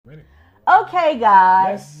Okay,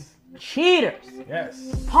 guys. Yes. Cheaters.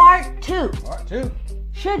 Yes. Part 2. Part 2.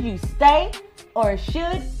 Should you stay or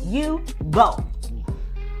should you go?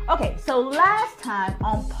 Okay, so last time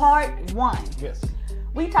on part 1, Yes.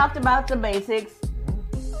 we talked about the basics.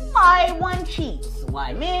 Why one cheats,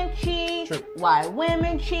 why men cheat, True. why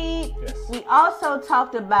women cheat. Yes. We also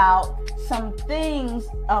talked about some things,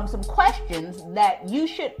 some questions that you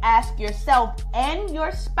should ask yourself and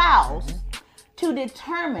your spouse to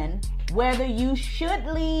determine whether you should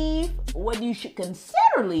leave, whether you should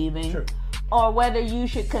consider leaving, True. or whether you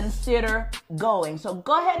should consider going. So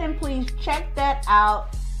go ahead and please check that out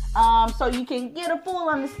so you can get a full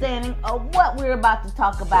understanding of what we're about to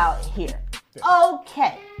talk about here. Yes.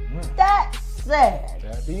 Okay, that said,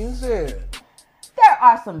 That being said, there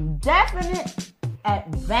are some definite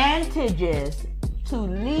advantages to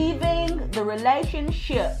leaving the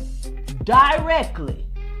relationship directly.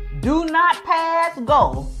 Do not pass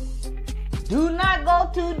go. Do not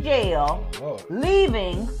go to jail. oh Lord.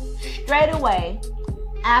 Leaving straight away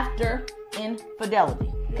after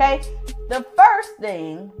infidelity. Okay? The first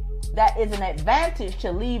thing that is an advantage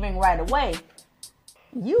to leaving right away,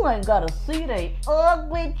 you ain't gotta see the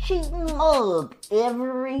ugly cheating mug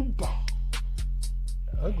every day.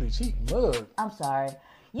 Ugly cheek mug. I'm sorry.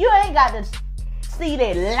 You ain't got to see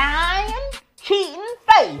that lying, cheating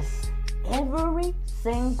face every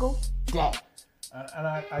single day. And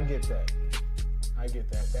I get that. I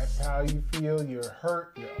get that. That's how you feel. You're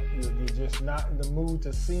hurt. You're just not in the mood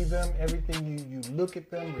to see them. Everything you look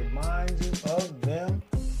at them reminds you of them.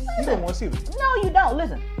 You don't want to see them. No, you don't.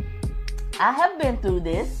 Listen, I have been through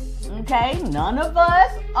this. Okay, none of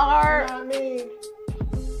us are. I mean,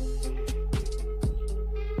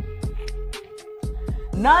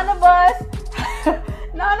 None of us.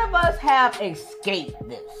 None of us have escaped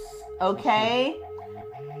this. Okay,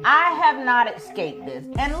 I have not escaped this,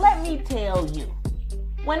 and let me tell you,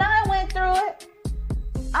 when I went through it,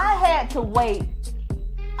 I had to wait.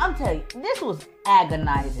 I'm telling you, this was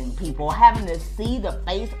agonizing, people. Having to see the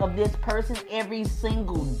face of this person every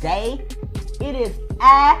single day. It is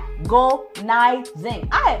agonizing.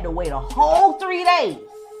 I had to wait a whole 3 days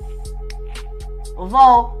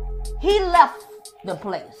before he left the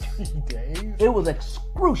place. 3 days? It was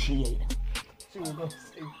excruciating. She was going to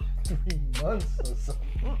say 3 months or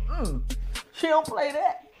something. She don't play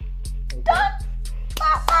that. Okay. Done.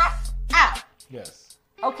 Bop, bop, out. Yes.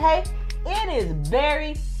 Okay? It is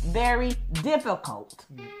very, very difficult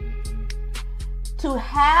to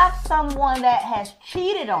have someone that has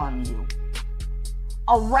cheated on you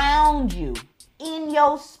around you in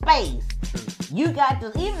your space. You got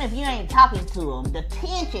to, even if you ain't talking to them, the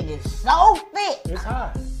tension is so thick. It's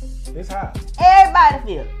high. It's high. Everybody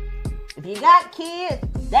feel it. If you got kids,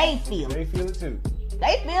 they feel it. They feel it too.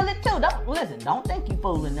 They feel it too. Don't listen. Don't think you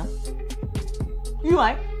fooling them. You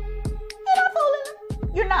ain't. You're not fooling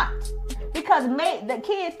them. You're not. Because the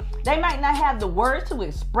kids, they might not have the words to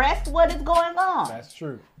express what is going on. That's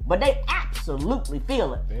true. But they absolutely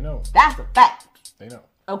feel it. They know. That's a fact. They know.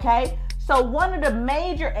 Okay? So one of the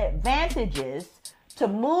major advantages to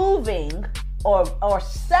moving or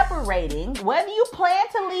separating, whether you plan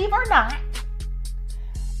to leave or not,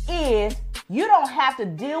 is you don't have to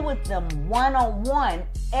deal with them one-on-one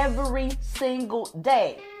every single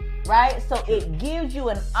day, right? So it gives you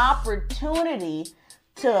an opportunity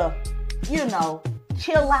to,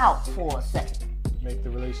 chill out for a second. Make the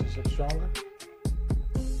relationship stronger.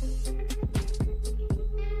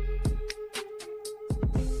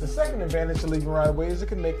 The second advantage to leaving right away is it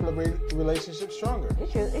can make the relationship stronger.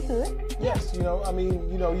 It could. Yes,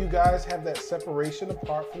 you guys have that separation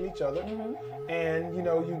apart from each other, and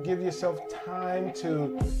you give yourself time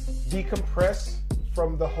to decompress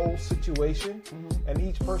from the whole situation, and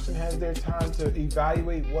each person has their time to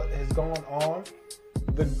evaluate what has gone on.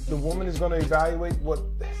 The woman is going to evaluate what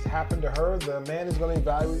has happened to her. The man is going to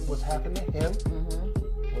evaluate what's happened to him.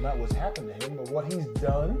 Well, not what's happened to him, but what he's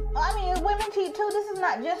done. I mean, women cheat too. This is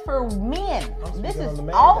not just for men. I'm This speaking on is the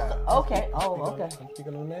man also side. okay. I'm Okay.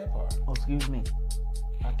 speaking on the man part. Oh, excuse me.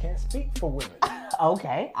 I can't speak for women.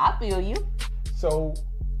 Okay, I feel you. So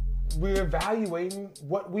we're evaluating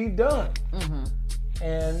what we've done.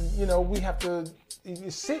 And, we have to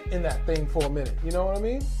sit in that thing for a minute. You know what I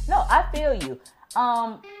mean? No, I feel you.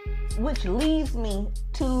 Which leads me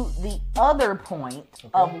to the other point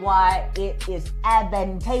of why it is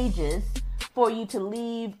advantageous for you to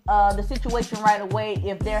leave the situation right away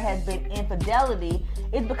if there has been infidelity,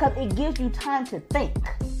 is because it gives you time to think,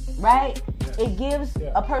 right? It gives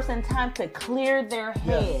a person time to clear their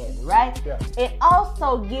head, right? Yeah. It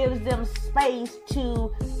also gives them space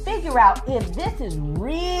to figure out if this is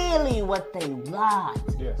really what they want.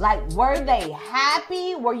 Yes. Like, were they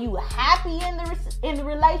happy? Were you happy in the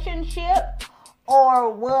relationship?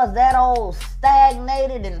 Or was that old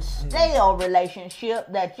stagnated and stale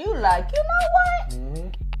relationship that you like, you know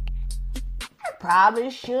what? I probably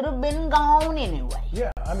should have been gone anyway.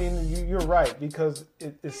 Yeah, I mean, you're right, because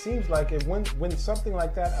it seems like when something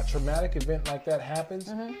like that, a traumatic event like that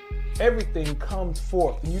happens, everything comes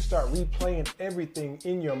forth, and you start replaying everything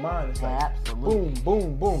in your mind. It's like, Absolutely. boom,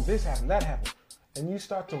 boom, boom, this happened, that happened. And you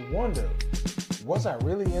start to wonder, was I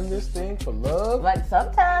really in this thing for love? Like,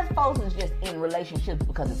 sometimes folks is just in relationships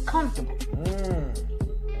because it's comfortable.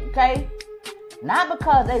 Okay? Not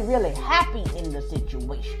because they really happy in the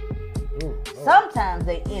situation. Sometimes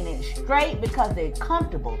they in it straight because they're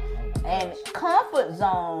comfortable. And comfort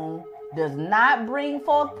zone does not bring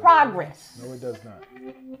forth progress. No, it does not.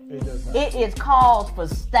 It does not. It is cause for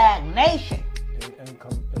stagnation.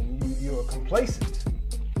 And you're complacent.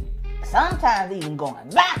 Sometimes even going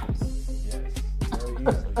backwards. Yes, very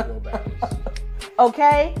easily go backwards.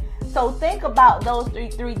 Okay? So think about those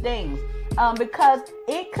three things. Because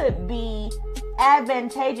it could be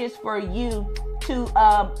advantageous for you to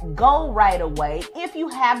go right away if you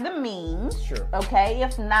have the means. Sure. Okay?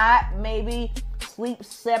 If not, maybe sleep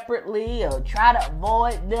separately or try to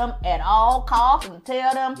avoid them at all costs and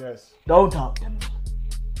tell them, Yes. don't talk to me.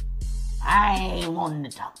 I ain't wanting to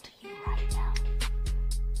talk to you right now.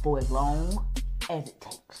 For as long as it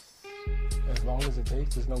takes. As long as it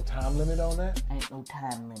takes, there's no time limit on that? Ain't no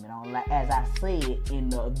time limit on that. As I said in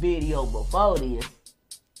the video before this,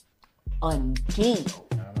 until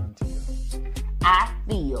Not until. I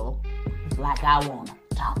feel like I want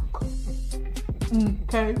to talk.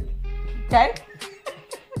 Okay? Okay?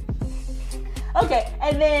 Okay,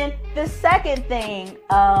 and then the second thing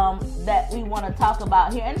that we want to talk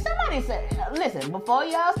about here, and somebody said, listen, before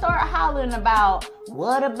y'all start hollering about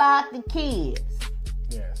what about the kids?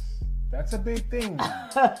 Yes. That's a big thing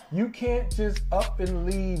now. You can't just up and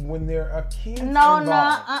leave when there are kids involved.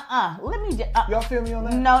 Let me just... Y'all feel me on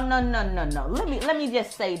that? No. Let me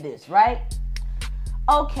just say this, right?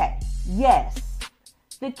 Okay, yes.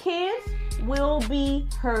 The kids will be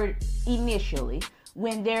hurt initially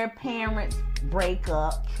when their parents break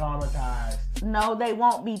up. Traumatized. No, they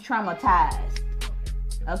won't be traumatized.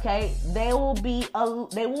 Okay? They will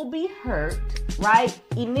be hurt, right?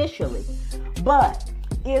 Initially. But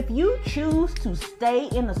if you choose to stay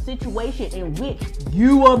in a situation in which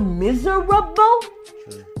you are miserable,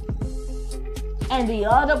 True. and the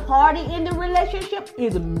other party in the relationship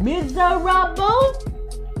is miserable,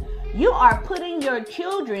 you are putting your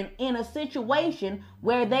children in a situation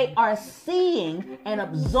where they are seeing and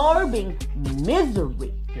absorbing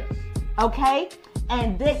misery. Yes. Okay?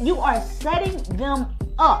 And that you are setting them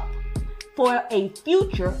up for a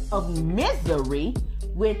future of misery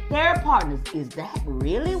with their partners. Is that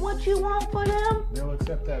really what you want for them? They'll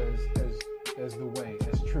accept that as the way,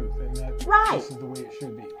 as truth, and that Right. this is the way it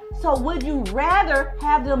should be. So would you rather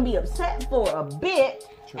have them be upset for a bit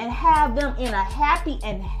and have them in a happy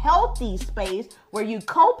and healthy space where you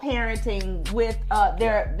co-parenting with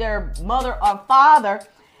their mother or father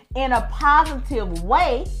in a positive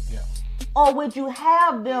way? Yeah. Or would you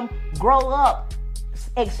have them grow up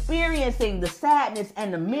experiencing the sadness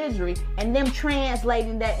and the misery and them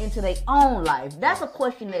translating that into their own life? That's a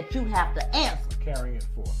question that you have to answer. Carrying it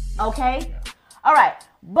forth. Okay? Yeah. All right.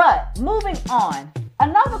 But moving on,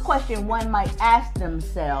 another question one might ask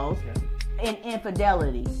themselves in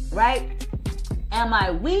infidelity, right? Am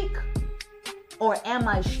I weak or am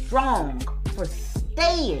I strong for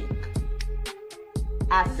staying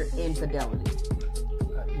after infidelity?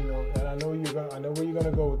 And I know where you're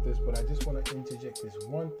gonna go with this, but I just want to interject this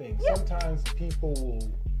one thing. Yeah. Sometimes people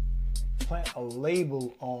will plant a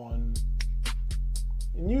label on,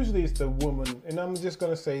 and usually it's the woman, and I'm just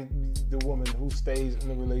gonna say the woman who stays in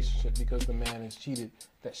the relationship because the man has cheated,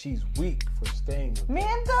 that she's weak for staying with Men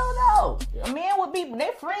them. don't know. Yeah. Men would be,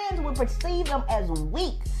 their friends would perceive them as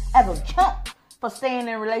weak, as a chump for staying in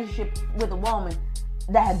a relationship with a woman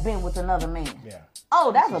that has been with another man. Yeah.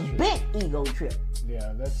 Oh, that's a This is true. big ego trip.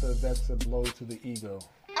 Yeah, that's a blow to the ego.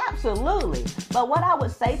 Absolutely. But what I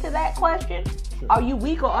would say to that question, are you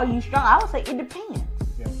weak or are you strong? I would say it depends.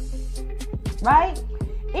 Yeah. Right?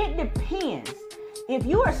 It depends. If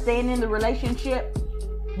you are staying in the relationship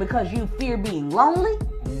because you fear being lonely,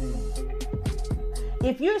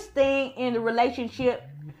 if you're staying in the relationship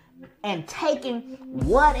and taking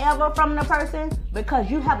whatever from the person because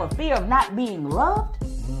you have a fear of not being loved,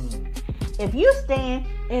 if you're staying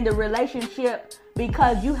in the relationship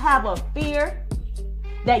because you have a fear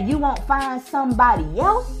that you won't find somebody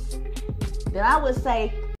else, then I would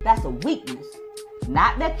say that's a weakness.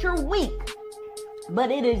 Not that you're weak,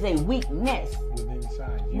 but it is a weakness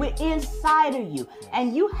inside of you. Yes.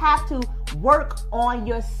 And you have to work on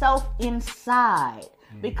yourself inside,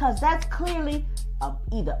 because that's clearly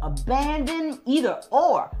either abandonment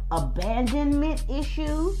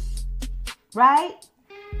issues, right?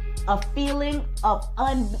 A feeling of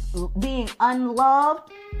being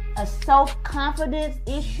unloved, a self-confidence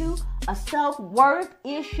issue, a self-worth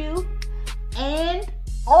issue, and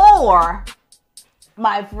or,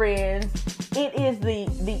 my friends, it is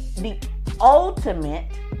the ultimate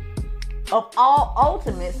of all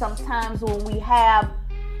ultimate sometimes when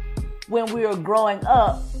we are growing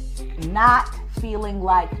up, not feeling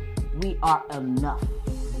like we are enough.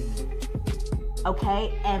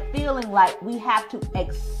 Okay? And feeling like we have to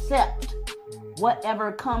accept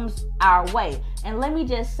whatever comes our way. And let me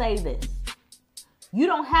just say this. You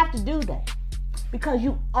don't have to do that, because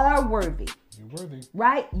you are worthy. You're worthy.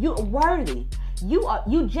 Right? You're worthy.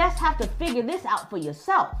 You just have to figure this out for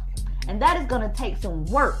yourself. And that is going to take some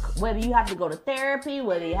work. Whether you have to go to therapy,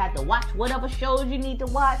 whether you have to watch whatever shows you need to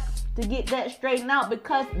watch to get that straightened out,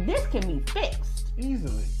 because this can be fixed.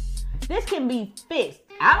 Easily. This can be fixed.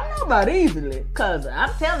 I don't know about easily, because I'm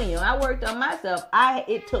telling you, I worked on myself.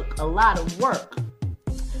 It took a lot of work.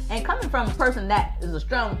 And coming from a person that is a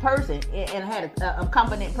strong person and had a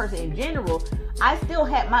confident person in general, I still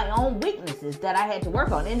had my own weaknesses that I had to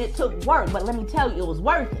work on. And it took work, but let me tell you, it was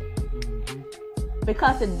worth it.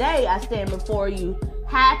 Because today I stand before you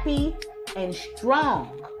happy and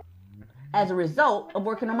strong as a result of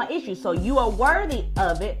working on my issues. So you are worthy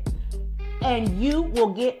of it, and you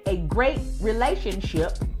will get a great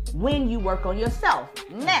relationship when you work on yourself.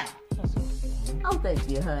 Now, oh, thank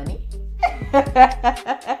you, honey.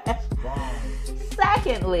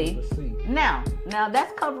 Secondly, now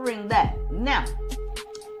that's covering that. Now,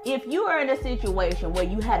 if you are in a situation where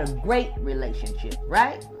you had a great relationship,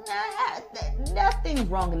 right? Nothing's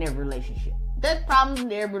wrong in every relationship. There's problems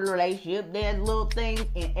in every relationship. There's little things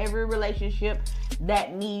in every relationship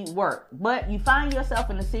that need work. But you find yourself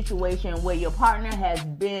in a situation where your partner has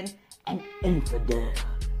been an infidel.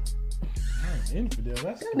 Infidel,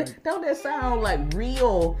 that's like... Don't that sound like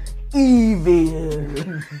real evil?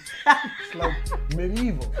 It's like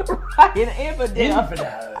medieval. Right, an infidel.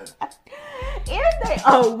 If they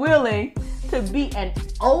are willing to be an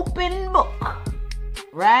open book,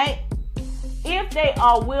 right? If they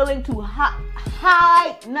are willing to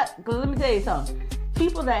hide, because let me tell you something.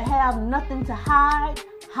 People that have nothing to hide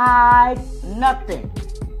nothing.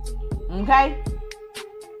 Okay?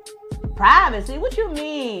 Privacy? What you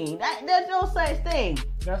mean? There's no such thing.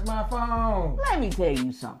 That's my phone. Let me tell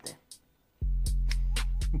you something.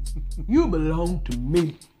 You belong to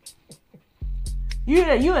me. You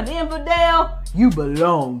an infidel? You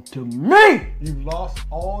belong to me. You lost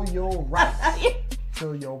all your rights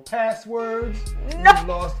to your passwords. No. You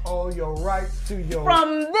lost all your rights to your...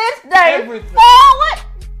 From this day everything. forward,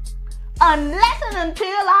 unless and until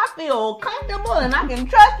I feel comfortable and I can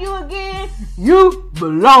trust you again, you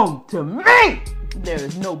belong to me. There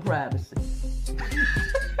is no privacy.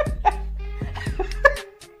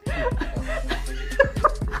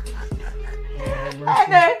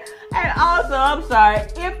 And also, I'm sorry,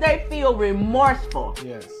 if they feel remorseful.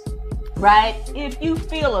 Yes. Right? If you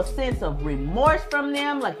feel a sense of remorse from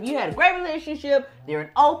them, like you had a great relationship, they're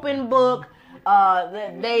an open book,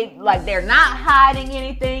 they're not hiding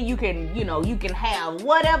anything. You can have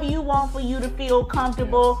whatever you want for you to feel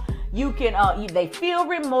comfortable. You can they feel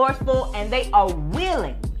remorseful, and they are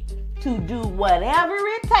willing to do whatever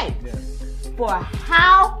it takes for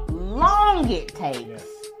how long it takes. Yes.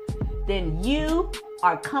 Then you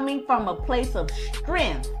are coming from a place of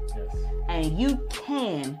strength, and you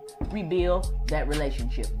can rebuild that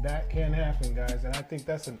relationship. That can happen, guys, and I think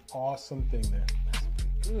that's an awesome thing there. That's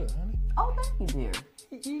pretty good, honey. Oh, thank you, dear.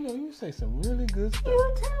 You say some really good stuff.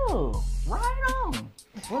 You too. Right on.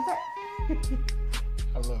 What's that?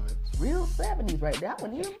 I love it. It's real 70s right there. I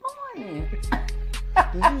wasn't even born in.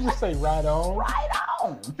 Did you just say right on? Right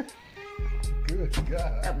on. Good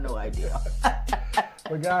God. I have no idea.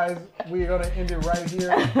 But guys, we're going to end it right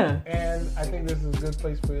here. And I think this is a good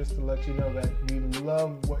place for us to let you know that we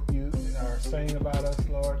love what you are saying about us,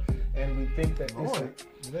 Lord. And we think that this is...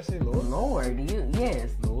 Did I say Lord? Lord, yes.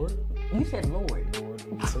 Lord? You said Lord. Lord,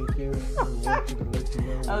 we thank you. We want you to let you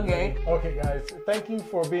know. Okay. Okay, guys. Thank you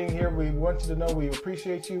for being here. We want you to know we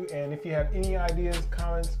appreciate you. And if you have any ideas,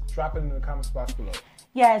 comments, drop it in the comments box below.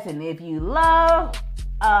 Yes, and if you love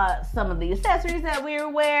some of the accessories that we're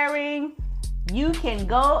wearing, you can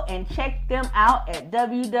go and check them out at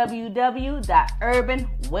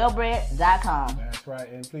www.urbanwellbred.com. That's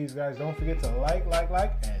right. And please, guys, don't forget to like,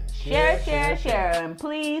 and Share. And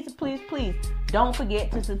please, don't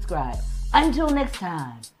forget to subscribe. Until next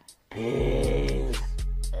time, peace.